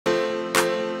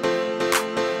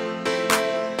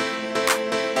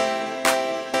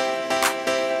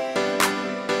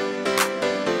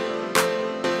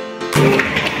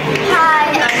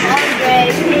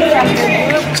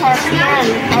champion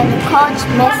and coach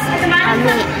Miss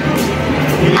Ami.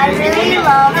 I really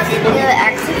love the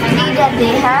activity that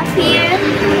they have here,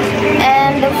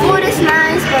 and the food is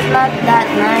nice but not that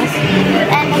nice,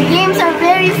 and the games are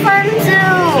very fun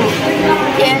too.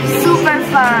 They're super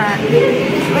fun.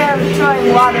 We're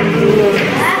throwing water balloons,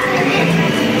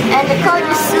 and the coach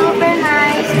is super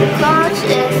nice. The coach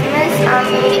is Miss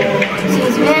Ami.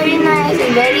 She's very nice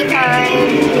and very kind.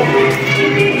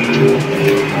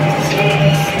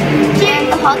 And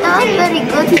the hotel is very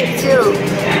good here too.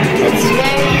 It's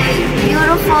very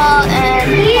beautiful and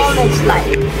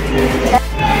college-like.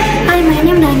 Hi, my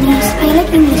name is Daniel. I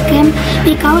like English camp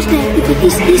because the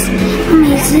activities is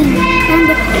amazing and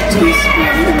the coach is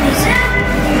very amazing.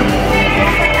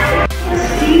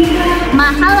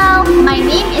 Mahalo, my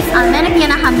name is Almena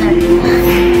Kiana Hamdan.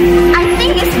 I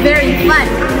think it's very fun.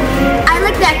 I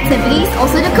like the activities,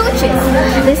 also the coaches.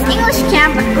 This English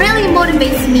camp really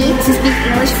motivates me to speak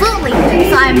English fluently,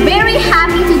 so I'm very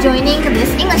happy to joining this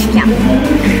English camp.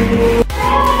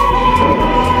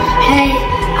 Hey,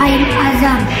 I'm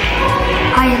Azam.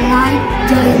 I like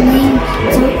joining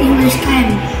to English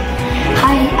camp.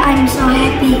 I'm so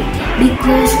happy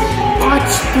because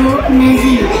coach too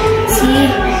amazing.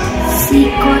 She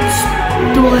coach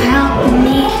to help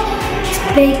me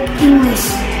speak English.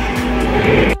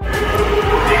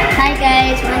 Hi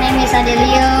guys, my name is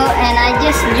Adelio and I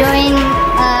just joined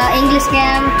English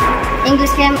camp.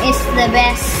 English camp is the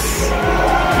best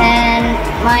and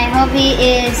my hobby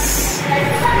is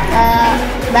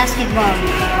basketball.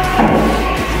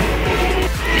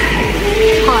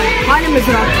 Hi, my name is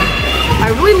Rafa. I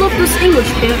really love this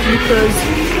English camp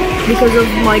because of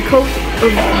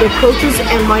the coaches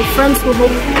and my friends who help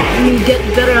me get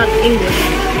better at English.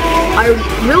 I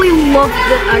really love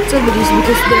the activities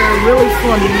because they're really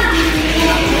fun.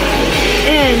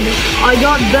 And I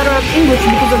got better at English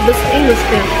because of this English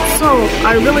camp. So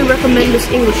I really recommend this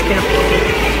English camp.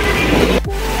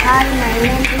 Hi, my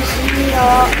name is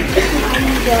Leo. I'm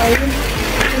going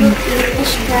to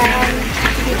English camp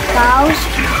because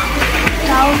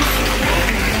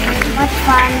what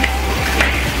fun.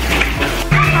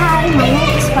 Hi, my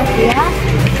name is Fatia.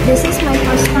 This is my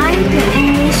first time to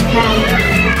English camp.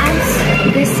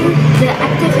 The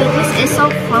activities is so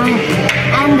fun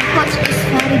and the coach is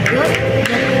very good.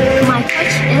 My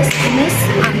coach is Miss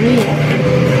Ami.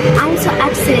 I'm so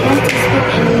excited to speak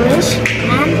English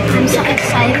and I'm so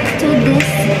excited to this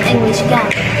English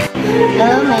camp.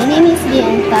 My name is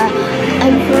Bianca.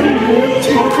 I'm from group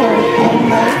champion and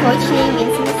my coach name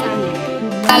is Miss Ami.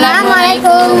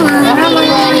 Assalamualaikum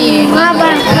warahmatullahi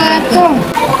wabarakatuh.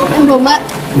 I'm Robert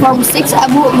from 6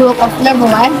 Abu Group of Level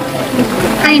 1.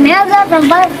 I'm Elsa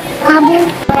from Abu.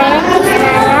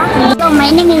 So my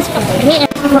name is Putri.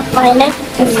 My name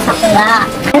is Sakura.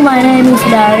 My name is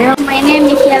Dario. My name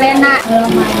is Yelena. Hello,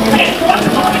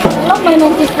 my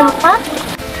name is Rafa.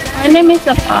 My name is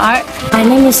Safar. My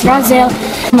name is Razel.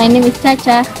 My name is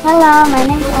Chacha. Hello, my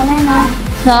name is Elena.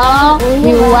 So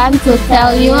we want to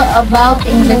tell you about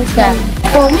English camp.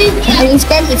 For me, English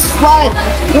camp is fun.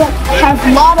 You have a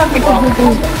lot of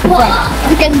activities.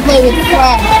 You can play with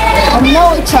friends and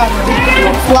know each other.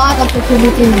 A lot of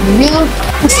activities. You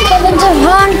Spending the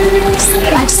fun,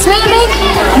 like swimming,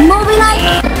 movie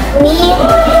night. Me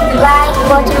like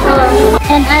watermelon.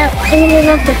 And I really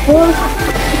love the food.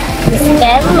 This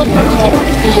camp makes me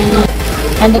happy.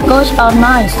 and the coach are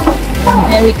nice and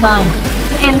very kind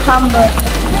and humble.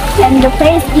 And the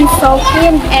place is so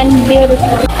clean and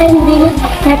beautiful. And we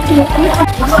have to eat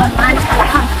so much.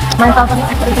 My favorite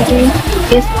activity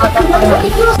is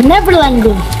Neverland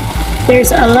Room.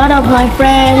 There's a lot of my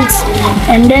friends,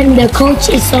 and then the coach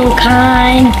is so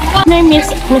kind. My name is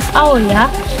Miss Aulia.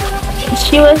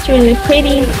 She was really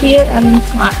pretty, cute, and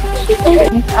smart.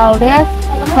 Miss Aulia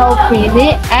so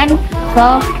pretty and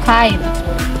so kind.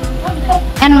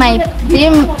 And my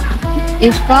team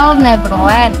is called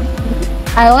Neverland.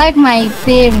 I like my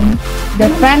team. The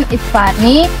friend is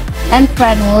funny and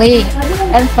friendly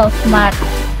and so smart.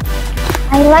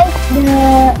 I like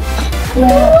the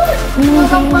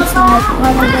movies like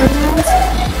Holidays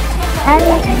and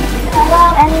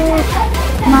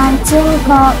my team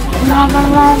called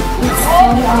Neverland is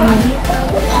very amazing.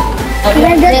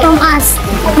 Belajar from us.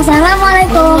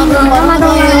 Assalamualaikum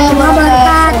warahmatullahi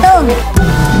wabarakatuh.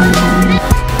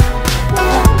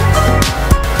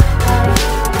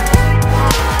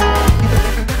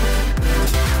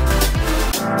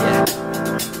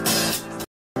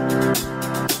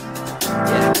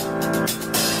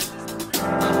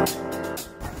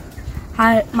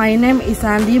 Hi, my name is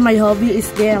Sandy. My hobby is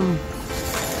game.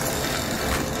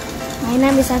 My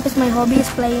name is Hafiz. My hobby is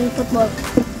playing football.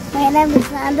 My name is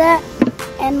Nanda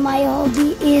and my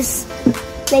hobby is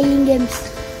playing games.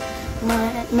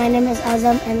 My name is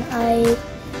Azam and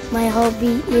my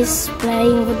hobby is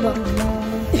playing football.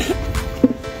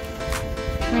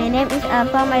 My name is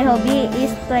Alpha. My hobby is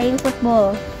playing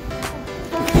football.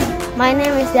 My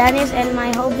name is Danis and my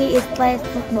hobby is playing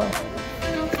football.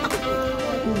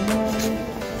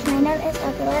 My name is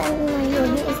Akila and my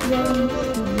hobby is playing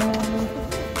football.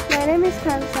 My name is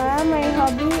Kansa. My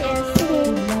hobby is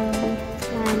singing.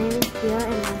 My name is Pia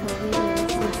and my hobby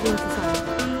is listening to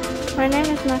songs. My name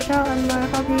is Nasha and my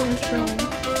hobby is drawing.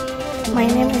 My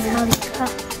name is Halika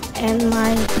and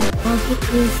my hobby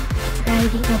is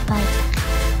riding a bike.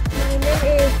 My name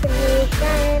is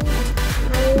Rika and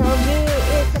my hobby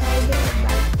is riding a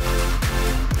bike.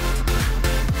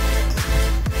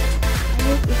 My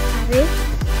name is Arif.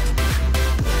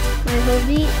 My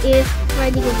hobby is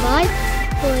riding a bike,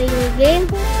 playing a game,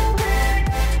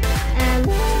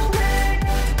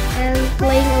 and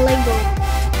playing a Lego.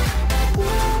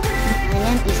 My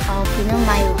name is Alvina.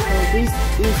 My hobbies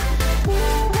is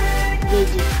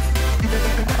gadgets.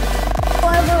 Hello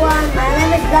everyone, my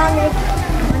name is Danik.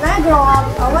 When I grow up,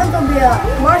 I want to be a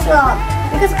martial art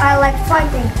because I like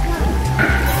fighting.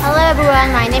 Hello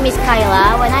everyone, my name is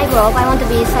Kyla. When I grow up, I want to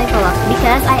be a psychologist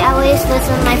because I always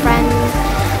listen to my friend's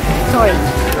story.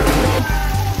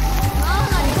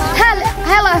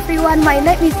 Hello everyone, my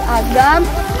name is Agam.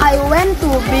 I want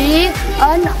to be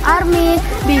an army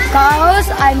because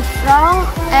I'm strong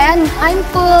and I'm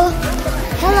cool.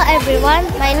 Hello everyone,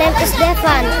 my name is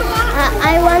Devan.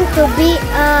 I want to be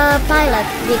a pilot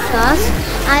because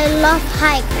I love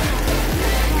hike.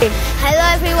 Hello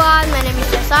everyone, my name is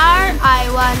Cesar. I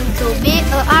want to be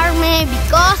an army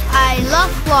because I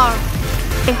love war.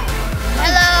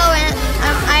 Hello,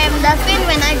 I am Davin.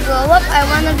 When I grow up, I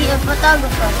want to be a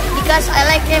photographer because I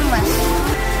like cameras.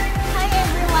 Hi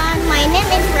everyone, my name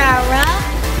is Rara.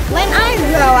 When I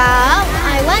grow up,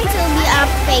 I want to be a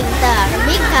painter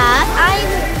because I'm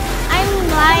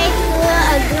like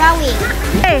a drawing.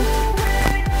 Hey.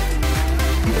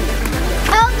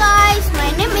 Hello guys,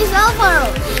 my name is Alvaro,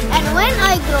 and when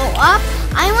I grow up,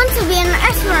 I want to be an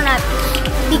astronaut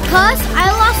because I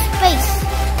love space.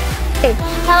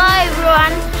 Hello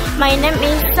everyone, my name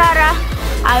is Sarah.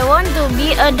 I want to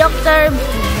be a doctor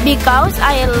because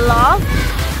I love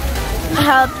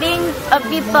helping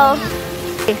people.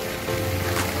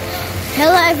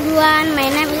 Hello everyone, my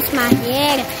name is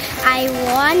Mahir. I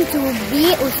want to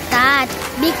be Ustad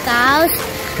because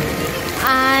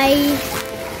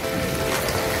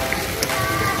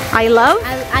I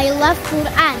love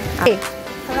Quran.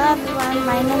 Hello everyone,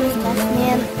 my name is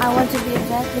Jasmine. I want to be a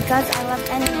vet because I love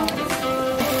animals.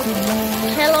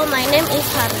 Hello, my name is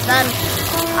Harzan.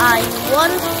 I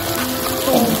want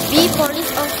to be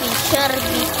police officer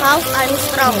because I'm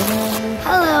strong.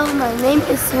 Hello, my name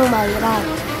is Humaira.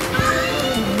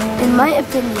 In my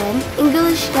opinion,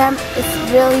 English camp is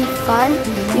really fun,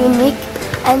 unique,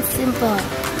 and simple.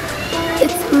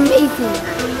 It's amazing.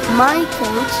 My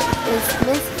coach is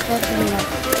Miss Katrina.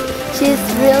 She's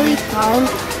really kind,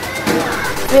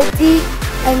 pretty,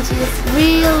 and she's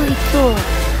really cool.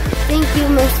 Thank you,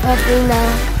 Miss Katrina.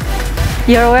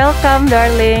 You're welcome,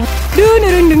 darling.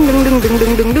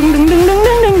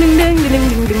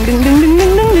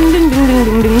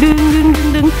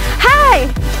 Hi!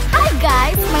 Hi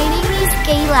guys, my name is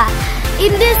Kayla.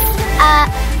 In this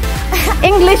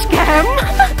English camp.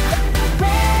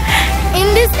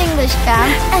 English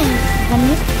camp.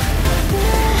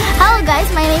 Hello guys,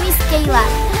 my name is Kayla.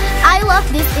 I love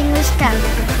this English camp.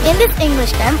 In this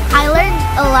English camp, I learned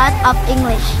a lot of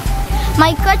English.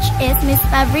 My coach is Miss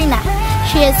Sabrina.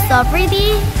 She is so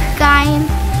pretty, kind,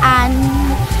 and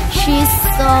she's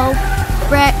so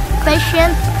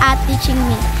patient at teaching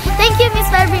me. Thank you, Miss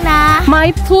Sabrina.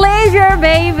 My pleasure,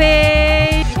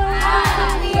 baby.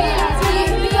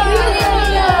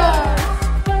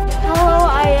 Hello,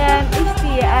 I am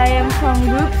Isti. I am from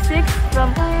Group 6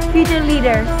 from Future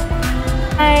Leaders.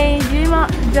 My dream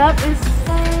job is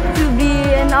to be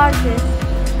an artist,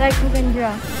 like who can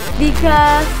draw.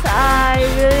 Because I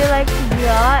really like to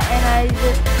draw and I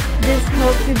just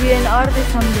hope to be an artist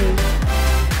someday.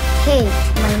 Hey,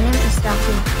 my name is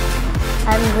Rafi.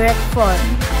 I'm grade 4.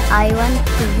 I want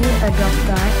to be a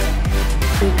doctor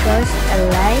because I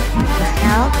like to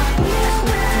help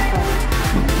people.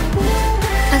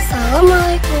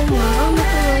 Assalamualaikum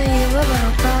warahmatullahi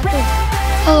wabarakatuh.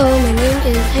 Hello, my name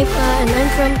is Haifa and I'm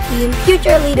from Team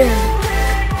Future Leader.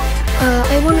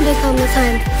 I want to become a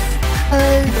scientist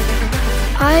because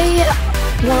I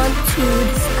want to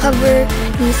discover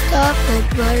new stuff like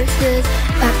viruses,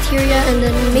 bacteria, and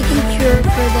then making cure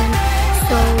for them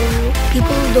so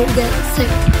people don't get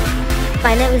sick.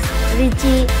 My name is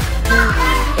Richie.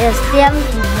 Is team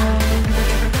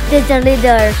teacher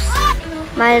leaders.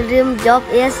 My dream job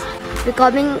is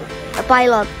becoming a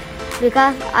pilot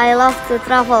because I love to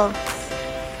travel.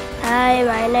 Hi,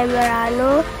 my name is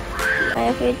Ranu.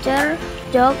 My future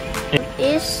job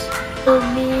is to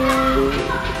be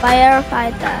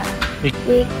firefighter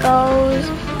because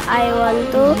I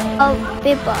want to help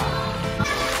people.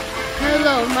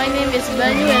 Hello, my name is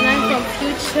Banu and I'm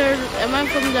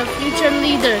from the Future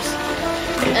Leaders.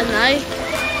 And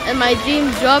my dream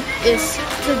job is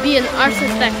to be an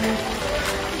architect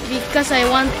because I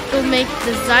want to make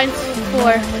designs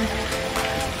for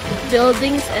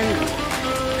buildings and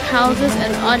houses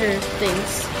and other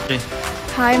things.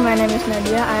 Hi, my name is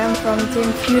Nadia. I am from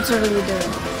Team Future Leader.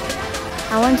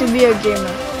 I want to be a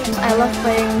gamer. I love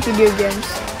playing video games.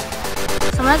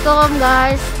 Assalamualaikum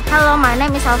guys. Hello, my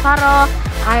name is Alvaro.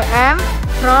 I am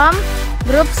from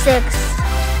Group 6.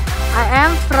 I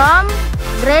am from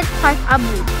Grade 5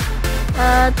 Abu.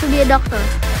 To be a doctor.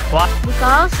 What?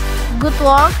 Because good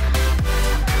work.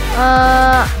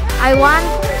 I want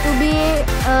to be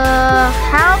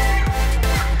help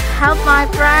my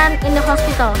friend in the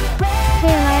hospital.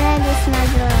 Hey, my name is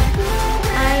Najwa.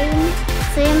 I'm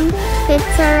team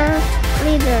teacher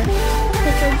leader.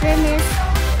 Future dream is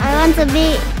I want to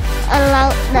be a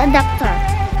doctor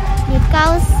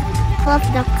because I love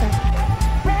doctor.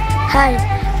 Hi,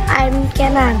 I'm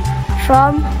Kenan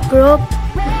from Group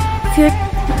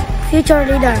Future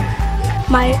Leader.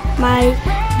 My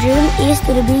dream is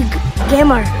to be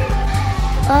gamer,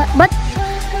 but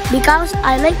because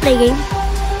I like playing.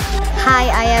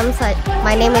 Hi,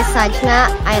 my name is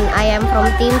Sajna and I am from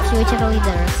Team Future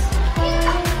Leaders.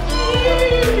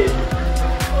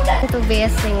 To be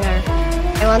a singer.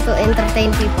 I want to entertain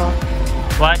people.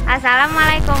 What?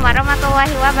 Assalamualaikum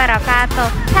warahmatullahi wabarakatuh.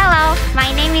 Hello,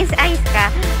 my name is Aiska.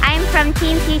 I'm from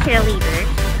Team Future Leaders.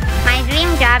 My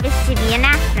dream job is to be an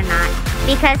astronaut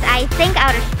because I think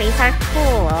outer space are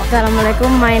cool. Assalamualaikum.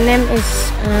 My name is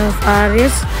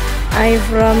Faris. I'm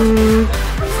from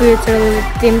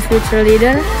Team Future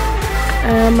Leader.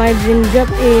 My dream job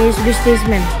is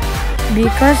businessman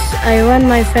because I want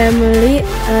my family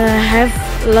have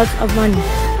lots of money.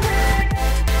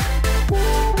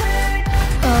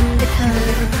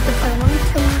 Because if I want to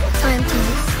become a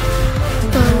scientist,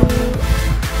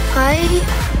 I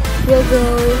will go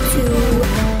to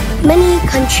many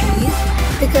countries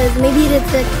because maybe the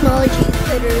technology is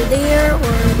better there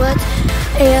or what,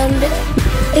 and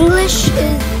English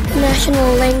is the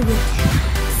national language,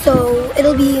 so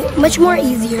it'll be much more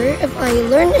easier if I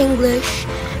learn English,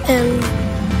 and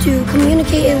to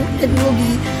communicate it will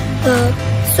be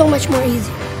so much more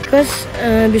easier. Because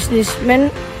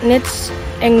businessman needs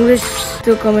English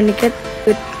to communicate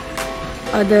with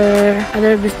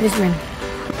other businessmen.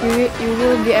 You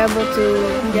will be able to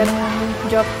get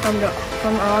job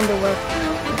from around the world.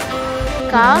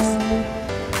 Because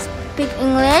speak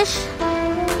English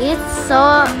is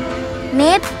so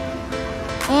neat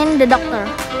in the doctor.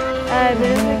 I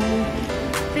will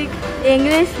speak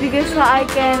English because I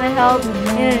can help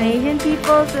Indonesian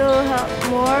people to help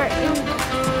more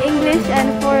English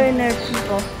and foreigner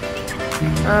people.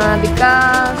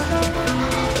 Because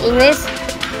English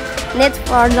needs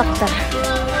for doctor.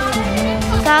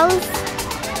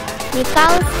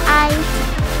 Because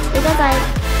I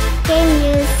can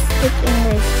use speak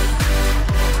English.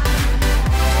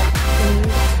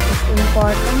 It's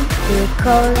important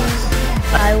because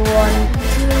I want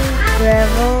to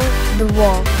travel the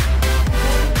world.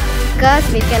 Because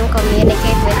we can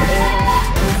communicate with English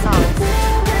in songs.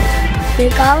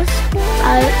 Because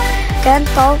I can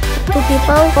talk to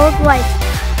people worldwide.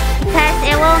 Because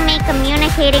it will make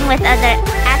communicating with other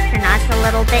astronauts a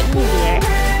little bit easier.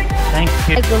 Thank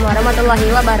you. Assalamualaikum warahmatullahi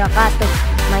wabarakatuh.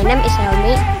 My name is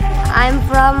Helmi. I'm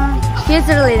from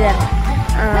Future Leader.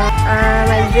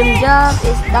 My dream job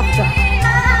is doctor.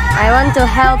 I want to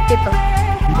help people.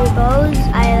 Because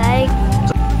I like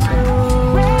to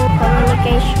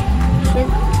communicate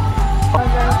with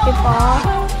other people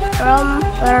from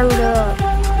around the world.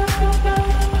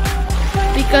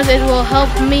 Because it will help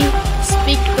me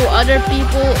speak to other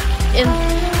people in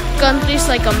countries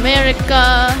like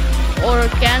America or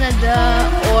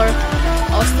Canada or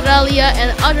Australia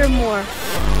and other more.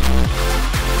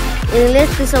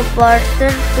 English to support to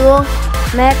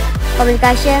make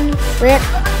communication with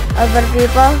other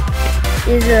people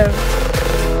easier.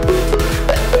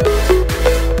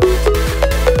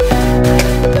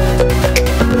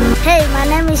 Hey, my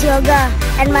name is Yoga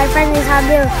and my friend is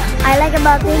Abil. I like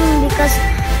about him because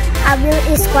Abil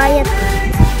is quiet.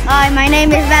 Hi, my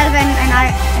name is Melvin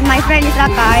and my friend is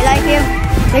Raka. I like him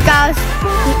because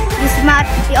He's smart.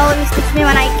 He always teach me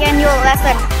when I can do a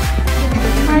lesson.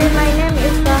 Hi, my name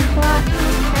is Rahwa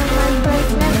and my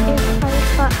first name is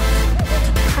Haifa.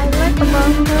 I like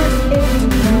about her is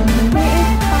he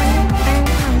is funny and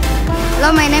kind.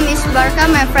 Hello, my name is Barka.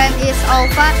 My friend is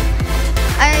Alfa.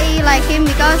 I like him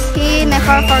because he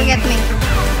never forget me.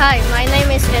 Hi, my name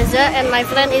is Eza and my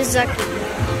friend is Zaki.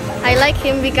 I like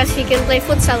him because he can play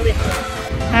futsal with me.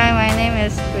 Hi, my name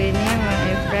is Queenie. My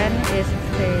friend is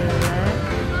Kayla.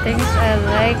 Things I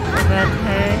like about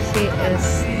her, she is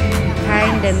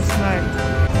kind and smart.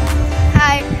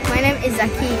 Hi, my name is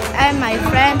Zaki and my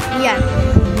friend Ian.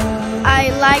 I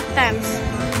like them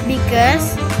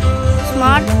because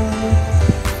smart,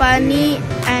 funny,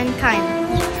 and kind.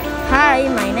 Hi,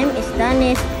 my name is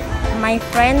Danis. My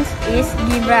friend is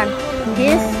Gibran.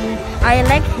 I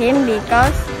like him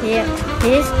because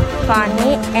he's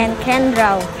funny and can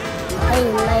draw. Hi,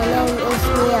 my name is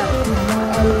Mia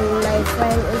and my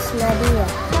friend is Nadia.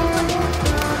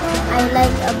 I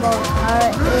like about her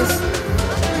is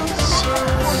she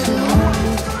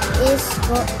is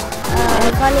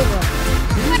funny girl.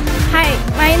 Hi,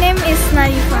 my name is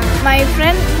Naifa. My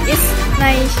friend is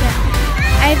Naisha.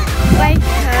 I like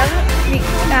her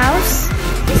because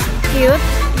she's cute,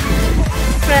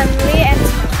 friendly, and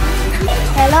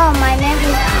Hello, my name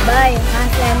is Bay. My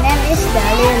friend name is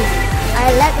Dalil.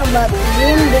 I like about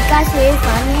him because he is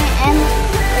funny and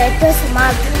very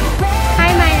smart. Hi,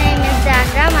 my name is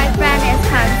Sandra. My friend is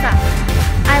Hansa.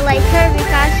 I like her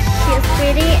because she's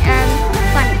pretty and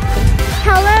funny.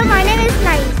 Hello, my name is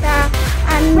Naisa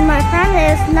and my friend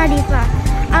is Nadifa.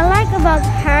 I like about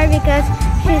her because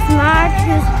she's smart,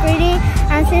 she's pretty,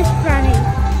 and she's funny.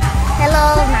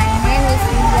 Hello, my name is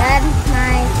Ian.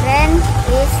 My friend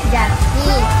is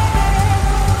Jackie.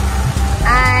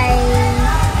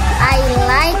 I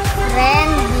like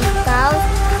friend because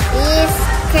he's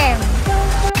came.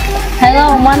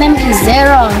 Hello, my name is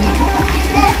Zeron.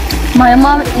 My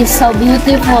mom is so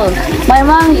beautiful. My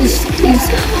mom is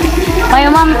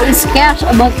cares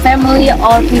about family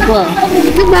or people.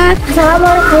 Goodbye.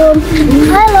 Assalamualaikum.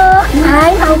 Hello,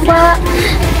 I'm Alfa.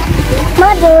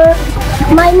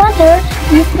 My mother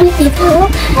is beautiful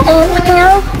and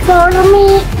care for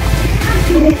me.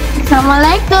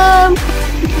 Assalamualaikum.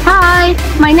 Hi,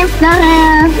 my name is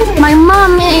Dara. My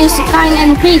mom is kind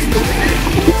and crazy.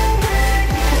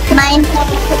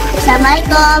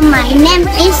 Assalamualaikum. My name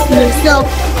is Yusuf.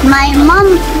 My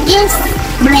mom is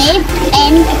brave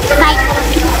and kind.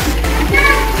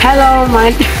 Hello,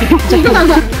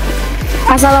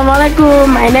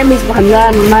 Assalamualaikum. My name is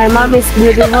Bhandan. My mom is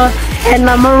beautiful and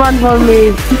number one for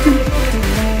me.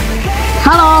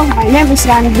 Hello, my name is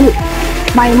Randu.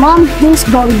 My mom is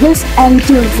gorgeous and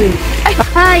cheerful.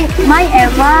 Hi, my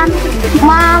Evan.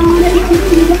 Mom.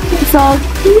 So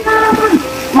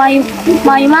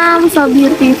my mom so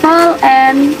beautiful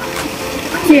and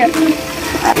cheer.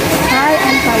 Hi,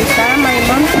 I'm Faisa. My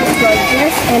mom is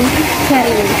gorgeous and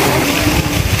caring.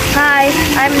 Hi,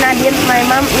 I'm Nadine. My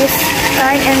mom is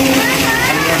kind and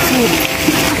sweet.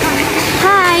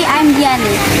 Hi, I'm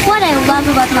Diani. What I love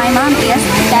about my mom is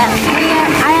that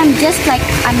I am just like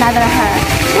another her.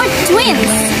 We're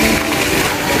twins.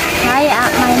 Hi,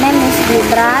 my name is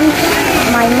Gibran.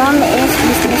 My mom is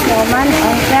businesswoman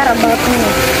and care about me.